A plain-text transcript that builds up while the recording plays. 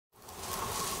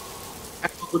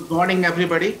Good morning,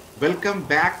 everybody. Welcome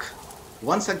back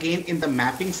once again in the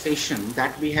mapping session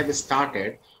that we have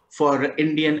started for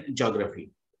Indian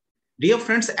geography. Dear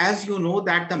friends, as you know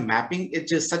that the mapping is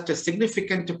just such a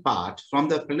significant part from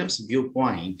the prelims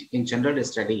viewpoint in general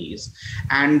studies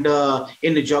and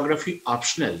in the geography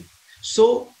optional.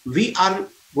 So we are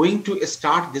going to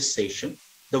start this session.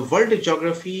 The world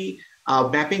geography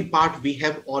mapping part we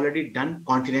have already done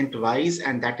continent-wise,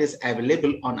 and that is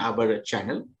available on our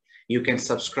channel. You can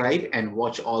subscribe and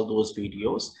watch all those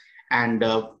videos. And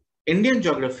Indian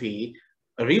geography,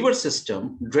 river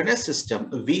system, drainage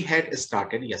system, we had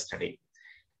started yesterday.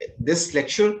 This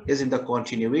lecture is in the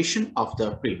continuation of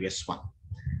the previous one.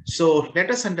 So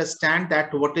let us understand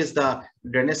that what is the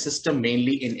drainage system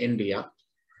mainly in India,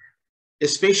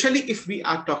 especially if we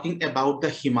are talking about the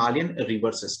Himalayan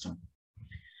river system.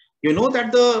 You know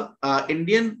that the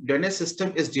Indian drainage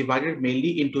system is divided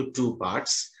mainly into two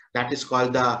parts. That is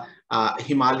called the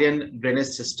Himalayan drainage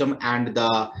system and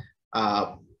the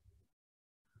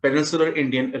peninsular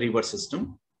Indian river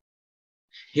system.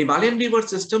 Himalayan river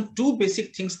system, two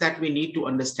basic things that we need to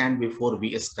understand before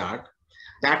we start.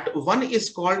 That one is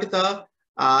called the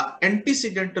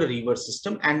antecedent river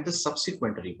system and the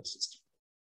subsequent river system.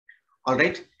 All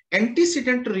right,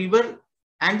 antecedent river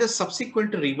and the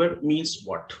subsequent river means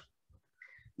what?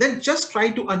 Then just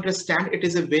try to understand. It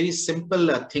is a very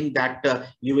simple thing that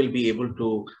you will be able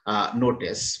to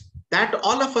notice that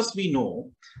all of us, we know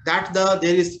that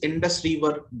there is Indus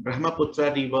river,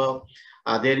 Brahmaputra river,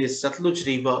 there is Satluj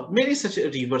river, many such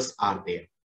rivers are there.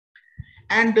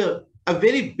 And a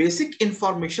very basic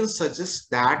information suggests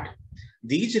that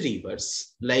these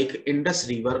rivers like Indus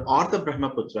river or the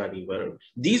Brahmaputra river,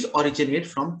 these originate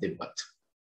from Tibet.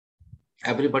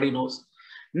 Everybody knows.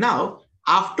 Now,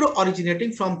 after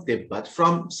originating from Tibet,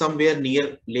 from somewhere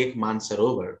near Lake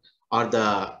Mansarovar or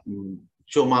the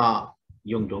Choma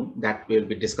Yungdung that we'll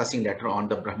be discussing later on,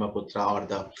 the Brahmaputra or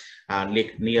the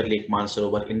near Lake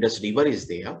Mansarovar, Indus river is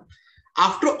there.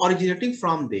 After originating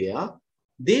from there,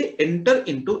 they enter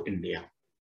into India.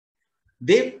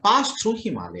 They pass through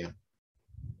Himalaya.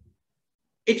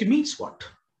 It means what?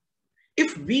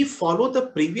 If we follow the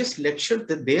previous lecture,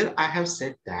 there I have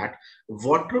said that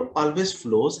water always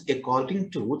flows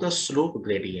according to the slope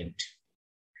gradient.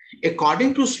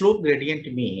 According to slope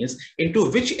gradient means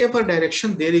into whichever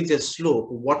direction there is a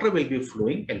slope, water will be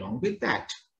flowing along with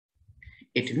that.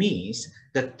 It means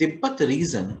the Tibet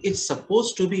region is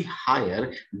supposed to be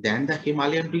higher than the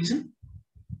Himalayan region.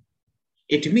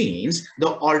 It means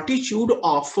the altitude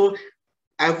of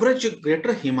average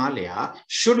greater Himalaya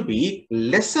should be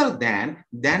lesser than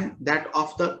that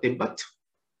of the Tibet.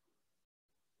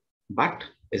 But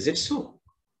is it so?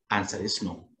 Answer is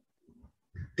no.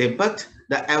 Tibet,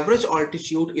 the average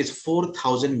altitude is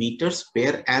 4,000 meters,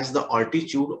 whereas the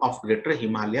altitude of greater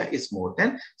Himalaya is more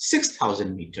than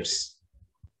 6,000 meters.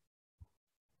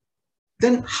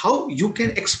 Then how you can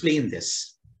explain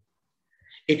this?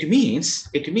 It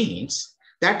means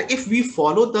that if we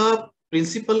follow the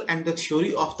principle and the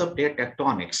theory of the plate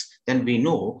tectonics, then we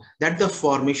know that the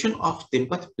formation of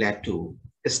Tibet plateau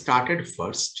started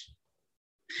first,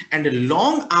 and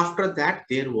long after that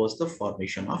there was the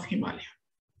formation of Himalaya.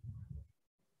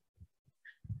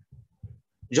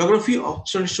 Geography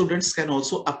optional students can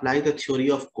also apply the theory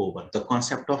of Kober, the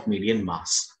concept of median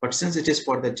mass, but since it is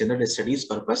for the general studies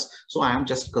purpose, so I am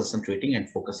just concentrating and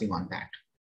focusing on that.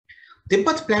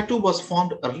 Tibet plateau was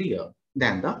formed earlier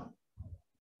than the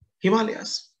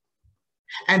Himalayas.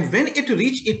 And when it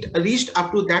reached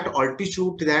up to that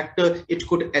altitude that it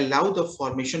could allow the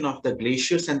formation of the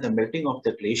glaciers and the melting of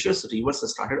the glaciers, rivers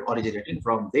started originating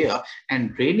from there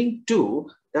and draining to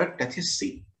the Tethys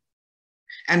Sea.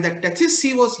 And the Tethys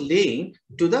Sea was laying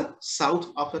to the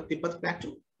south of the Tibet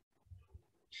plateau.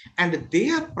 And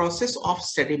their process of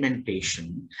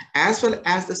sedimentation, as well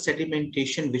as the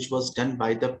sedimentation which was done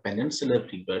by the peninsular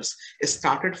rivers,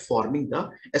 started forming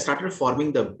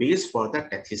the base for the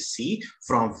Tethys Sea,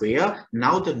 from where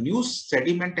now the new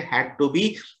sediment had to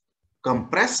be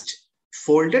compressed,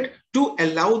 folded to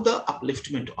allow the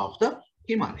upliftment of the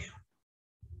Himalaya.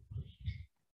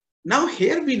 Now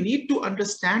here we need to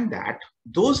understand that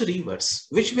those rivers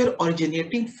which were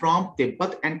originating from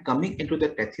Tibet and coming into the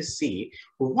Tethys Sea,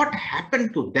 what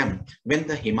happened to them when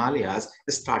the Himalayas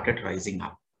started rising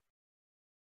up?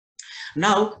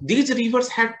 Now these rivers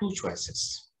had two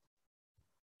choices.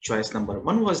 Choice number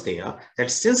one was there that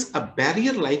since a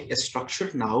barrier-like structure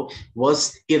now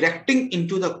was erecting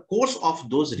into the course of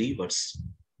those rivers,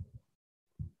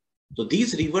 so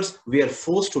these rivers were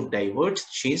forced to divert,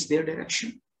 change their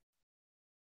direction.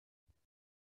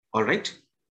 All right.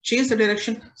 Change the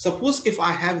direction. Suppose if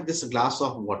I have this glass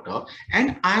of water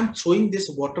and I am throwing this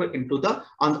water into the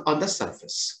on the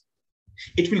surface,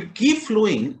 it will keep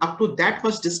flowing up to that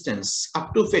much distance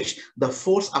up to which the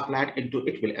force applied into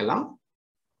it will allow.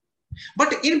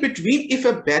 But in between, if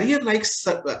a barrier-like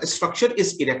structure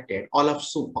is erected all of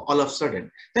a sudden,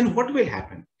 then what will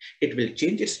happen? It will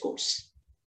change its course.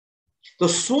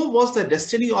 So was the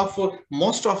destiny of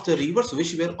most of the rivers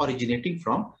which were originating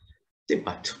from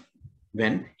Tibet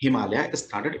when Himalaya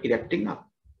started erecting up.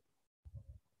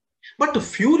 But a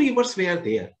few rivers were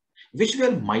there which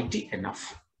were mighty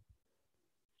enough.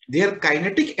 Their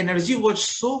kinetic energy was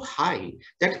so high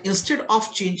that instead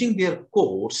of changing their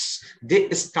course, they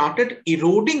started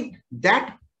eroding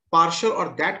that partial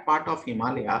or that part of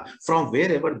Himalaya from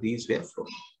wherever these were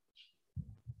flowing.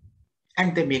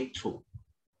 And they make through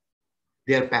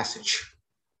their passage.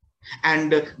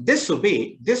 And this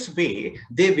way,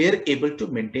 they were able to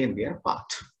maintain their path.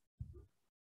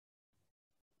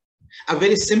 A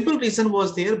very simple reason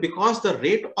was there, because the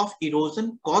rate of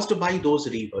erosion caused by those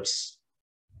rivers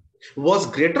was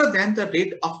greater than the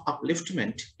rate of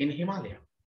upliftment in Himalaya.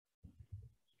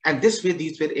 And this way,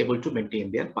 these were able to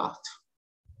maintain their path.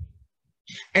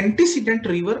 Antecedent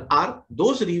rivers are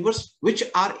those rivers which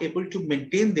are able to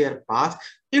maintain their path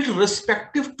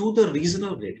irrespective to the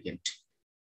regional gradient.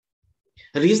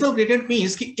 Regional gradient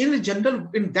means that in general,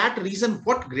 in that region,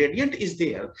 what gradient is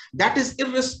there, that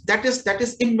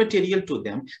is immaterial to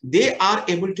them. They are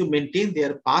able to maintain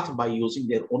their path by using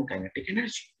their own kinetic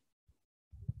energy.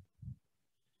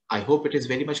 I hope it is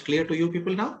very much clear to you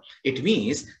people now. It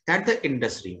means that the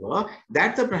Indus River,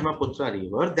 that the Brahmaputra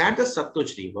River, that the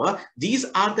Satluj River, these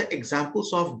are the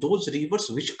examples of those rivers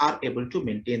which are able to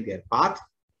maintain their path.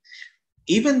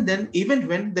 Even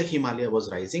when the Himalaya was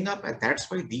rising up, and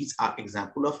that's why these are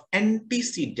example of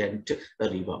antecedent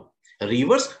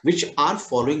rivers which are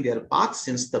following their path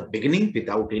since the beginning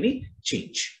without any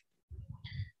change.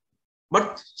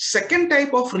 But second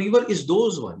type of river is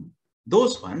those one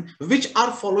which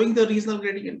are following the regional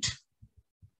gradient.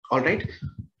 All right.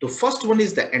 The first one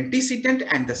is the antecedent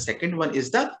and the second one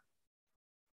is the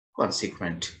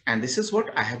consequent. And this is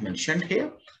what I have mentioned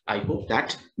here. I hope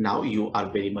that now you are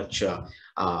very much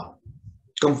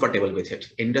comfortable with it.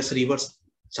 Indus rivers,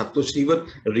 Satluj River,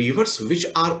 rivers which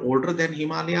are older than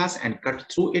Himalayas and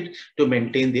cut through it to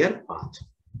maintain their path.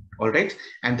 All right.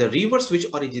 And the rivers which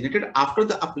originated after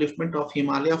the upliftment of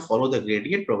Himalaya follow the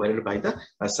gradient provided by the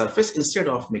surface instead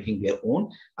of making their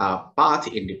own path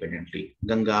independently.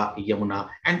 Ganga, Yamuna,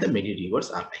 and the many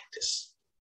rivers are like this.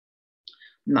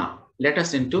 Now, let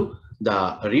us into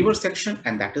the river section,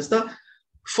 and that is the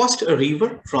first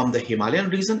river from the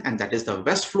Himalayan region, and that is the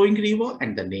west flowing river,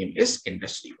 and the name is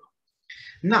Indus River.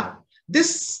 Now,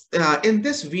 in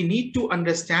this we need to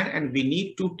understand and we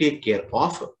need to take care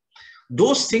of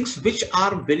those things which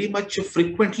are very much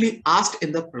frequently asked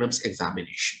in the prelims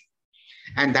examination.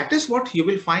 And that is what you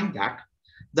will find, that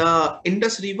the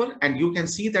Indus River, and you can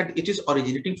see that it is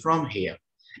originating from here.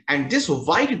 And this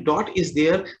white dot is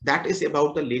there, that is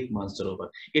about the Lake Mansarovar.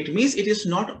 It means it is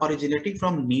not originating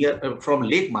from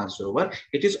Lake Mansarovar,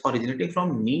 it is originating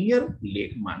from near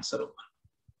Lake Mansarovar.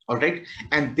 All right.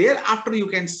 And thereafter you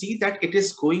can see that it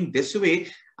is going this way.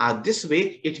 This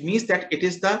way, it means that it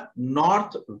is the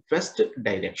northwest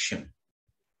direction.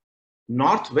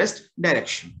 Northwest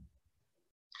direction.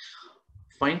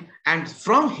 Fine. And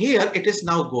from here, it is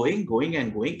now going.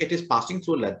 It is passing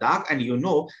through Ladakh. And you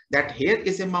know that here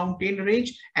is a mountain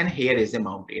range and here is a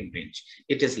mountain range.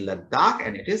 It is Ladakh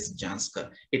and it is Janskar.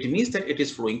 It means that it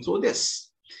is flowing through this.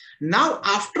 Now,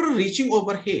 after reaching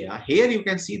over here you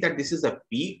can see that this is a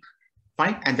peak.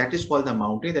 Fine. And that is called the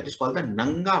mountain. That is called the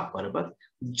Nanga Parbat.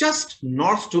 Just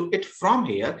north to it from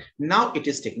here, now it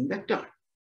is taking the turn.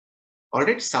 All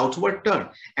right, southward turn.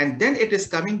 And then it is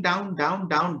coming down,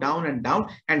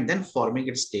 and then forming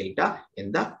its delta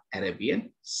in the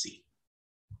Arabian Sea.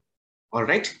 All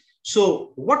right.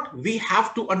 So what we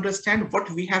have to understand, what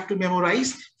we have to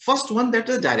memorize, first one, that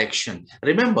is direction.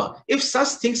 Remember, if such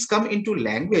things come into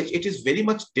language, it is very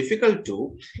much difficult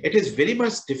to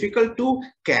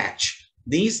catch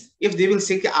these. If they will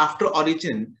say after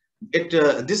origin,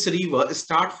 this river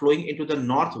start flowing into the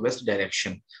northwest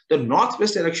direction. The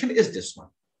northwest direction is this one.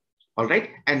 All right.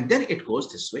 And then it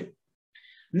goes this way.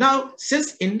 Now,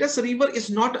 since Indus River is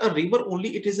not a river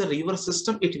only, it is a river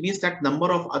system. It means that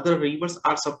number of other rivers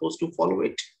are supposed to follow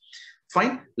it.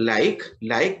 Fine. Like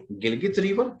Gilgit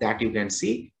River, that you can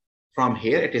see from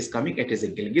here, it is coming. It is a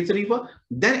Gilgit River.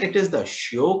 Then it is the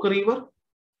Shyok River.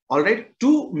 All right,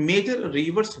 two major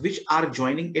rivers which are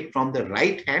joining it from the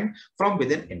right hand from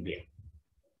within India.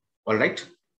 All right.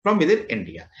 from within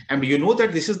India. And you know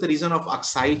that this is the reason of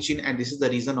Aksai Chin and this is the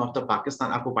reason of the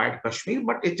Pakistan occupied Kashmir,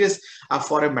 but it is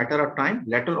for a matter of time,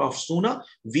 later or sooner,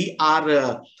 we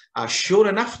are sure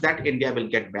enough that India will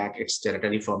get back its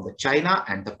territory from the China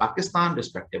and the Pakistan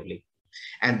respectively.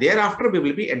 And thereafter, we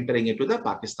will be entering into the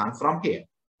Pakistan from here.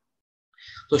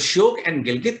 So Shyok and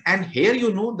Gilgit, and here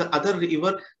you know the other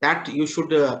river that you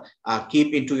should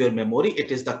keep into your memory. It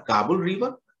is the Kabul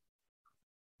River.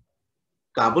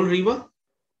 Kabul River.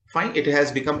 Fine, it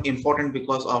has become important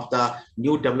because of the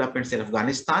new developments in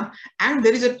Afghanistan. And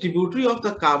there is a tributary of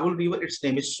the Kabul River. Its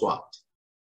name is Swat.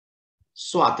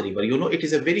 Swat River. You know, it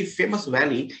is a very famous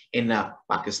valley in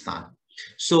Pakistan.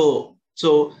 So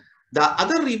the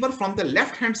other river from the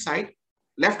left-hand side,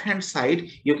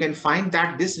 you can find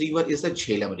that this river is the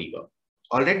Jhelum River.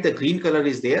 All right, the green color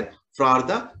is there for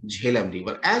the Jhelum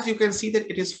River. As you can see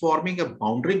that it is forming a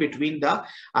boundary between the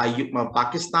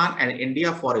Pakistan and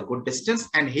India for a good distance.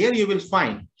 And here you will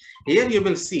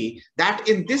see that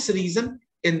in this region,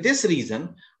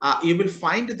 you will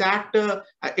find that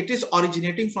it is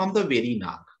originating from the Veri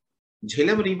Nag.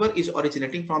 Jhelum River is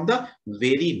originating from the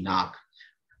Veri Nag.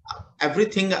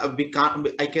 Everything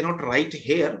I cannot write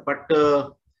here, but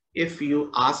if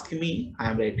you ask me,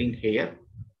 I am writing here.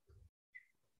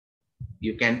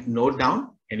 You can note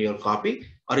down in your copy,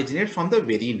 originate from the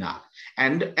Veri Nag.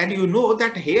 And you know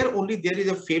that here only there is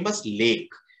a famous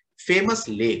lake,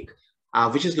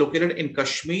 which is located in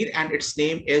Kashmir, and its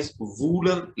name is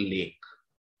Vular Lake.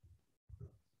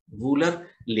 Vular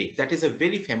Lake, that is a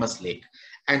very famous lake.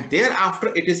 And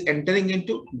thereafter it is entering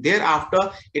into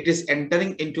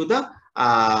the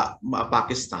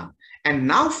Pakistan. And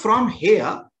now from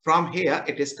here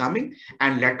it is coming,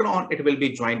 and later on it will be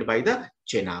joined by the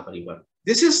Chenab River.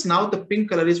 This is now the pink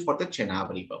color is for the Chenab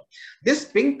River. This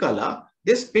pink color,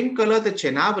 the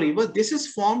Chenab River, this is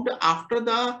formed after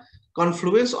the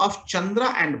confluence of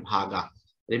Chandra and Bhaga.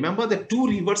 Remember, the two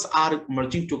rivers are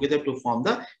merging together to form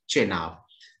the Chenab.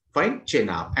 Fine,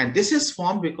 Chenab. And this is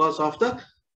formed because of the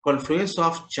confluence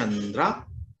of Chandra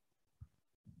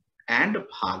and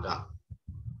Bhaga.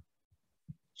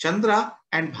 Chandra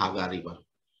and Bhaga River.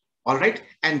 All right,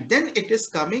 and then it is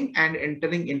coming and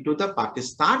entering into the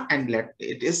Pakistan, and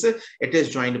it is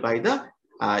joined by the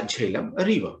Jhelum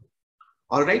River.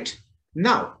 All right,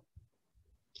 now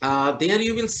there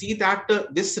you will see that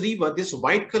this river, this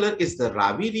white color is the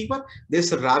Ravi River.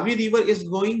 This Ravi River is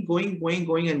going,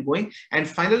 and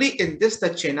finally in this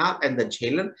the Chenab and the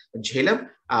Jhelum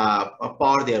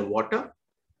pour their water.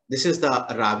 This is the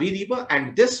Ravi River,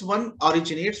 and this one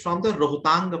originates from the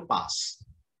Rohtang Pass.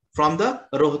 From the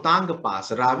Rohtang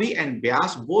Pass, Ravi and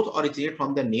Byas both originate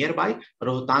from the nearby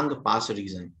Rohtang Pass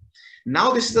region.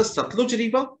 Now this is the Satluj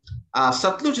River.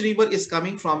 Satluj River is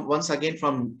coming from once again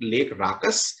from Lake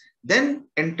Rakas, then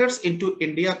enters into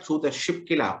India through the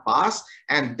Shipkila Pass,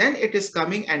 and then it is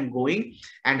coming and going,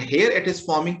 and here it is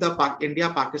forming the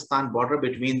India-Pakistan border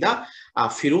between the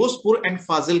Firozpur and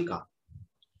Fazilka.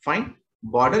 Fine,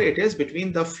 border it is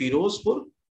between the Firozpur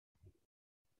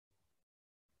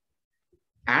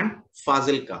and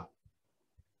Fazilka.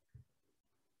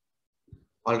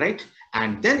 All right,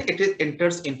 and then it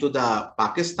enters into the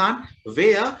Pakistan,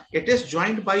 where it is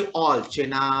joined by all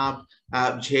Chenab,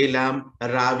 Jhelum,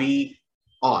 Ravi,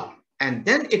 all, and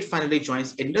then it finally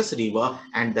joins Indus River,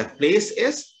 and the place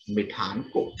is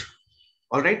Mithankot.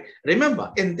 All right, remember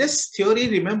in this theory,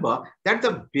 remember that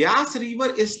the Byas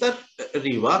River is the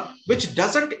river which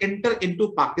doesn't enter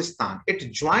into Pakistan.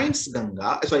 It joins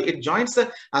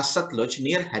Satluj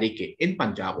near Harike in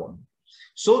Punjab only.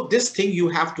 So this thing you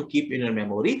have to keep in your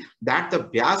memory, that the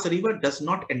Byas River does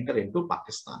not enter into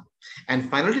Pakistan. And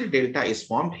finally, the delta is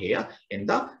formed here in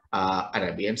the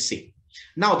Arabian Sea.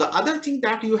 Now, the other thing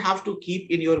that you have to keep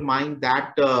in your mind,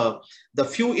 that the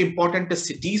few important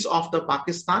cities of the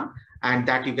Pakistan, and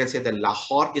that you can say the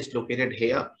Lahore is located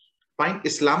here. Fine,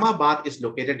 Islamabad is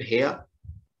located here.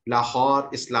 Lahore,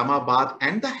 Islamabad,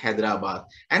 and the Hyderabad,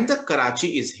 and the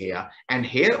Karachi is here. And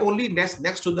here only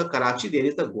next to the Karachi, there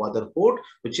is the Gwadar port,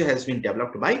 which has been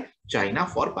developed by China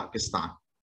for Pakistan.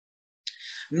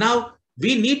 Now,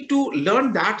 we need to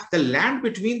learn that the land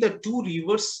between the two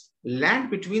rivers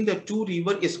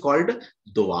is called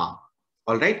Doab.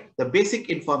 All right, the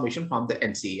basic information from the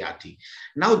NCERT.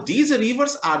 Now, these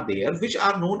rivers are there, which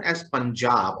are known as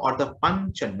Punjab or the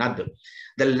Panchanad.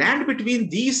 The land between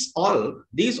these all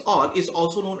is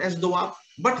also known as Doab.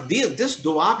 But this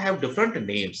Doab have different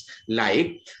names,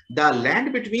 like the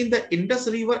land between the Indus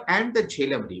River and the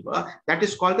Jhelum River, that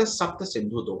is called the Sapta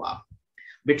Sindhu Doab.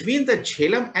 Between the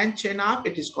Jhelum and Chenab,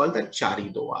 it is called the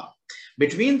Chari Doab.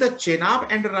 Between the Chenab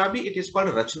and Ravi, it is called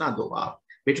Rachna Doab.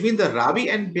 Between the Ravi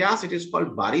and Byas, it is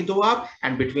called Bari Doab,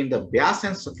 and between the Byas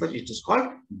and Satluj, it is called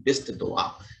Bist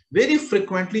Doab. Very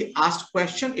frequently asked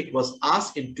question. It was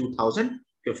asked in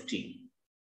 2015.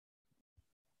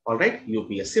 All right,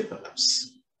 UPSC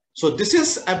prelims. So this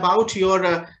is about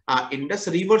your Indus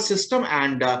River system,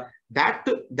 and that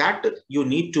you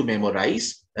need to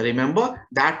memorize. Remember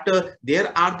that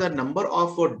there are the number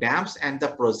of dams and the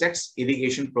projects,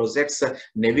 irrigation projects,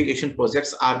 navigation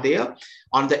projects are there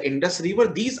on the Indus River.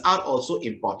 These are also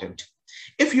important.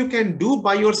 If you can do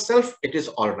by yourself, it is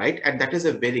all right, and that is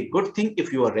a very good thing.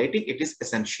 If you are writing, it is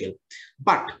essential.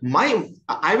 But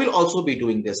I will also be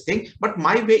doing this thing, but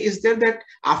my way is there that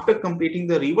after completing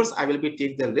the rivers, I will be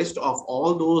take the list of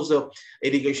all those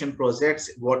irrigation projects,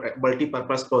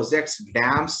 multi-purpose projects,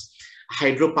 dams,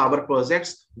 hydropower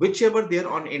projects, whichever they are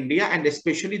on India, and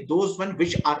especially those one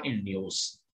which are in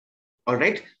news. All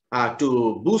right,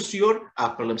 to boost your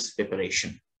prelims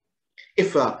preparation.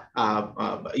 If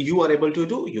you are able to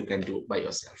do, you can do by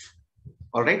yourself.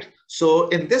 All right. So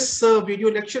in this video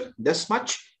lecture, this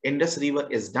much. Indus River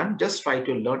is done. Just try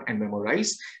to learn and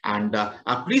memorize. And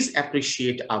please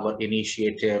appreciate our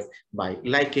initiative by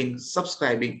liking,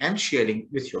 subscribing, and sharing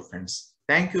with your friends.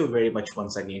 Thank you very much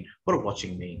once again for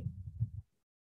watching me.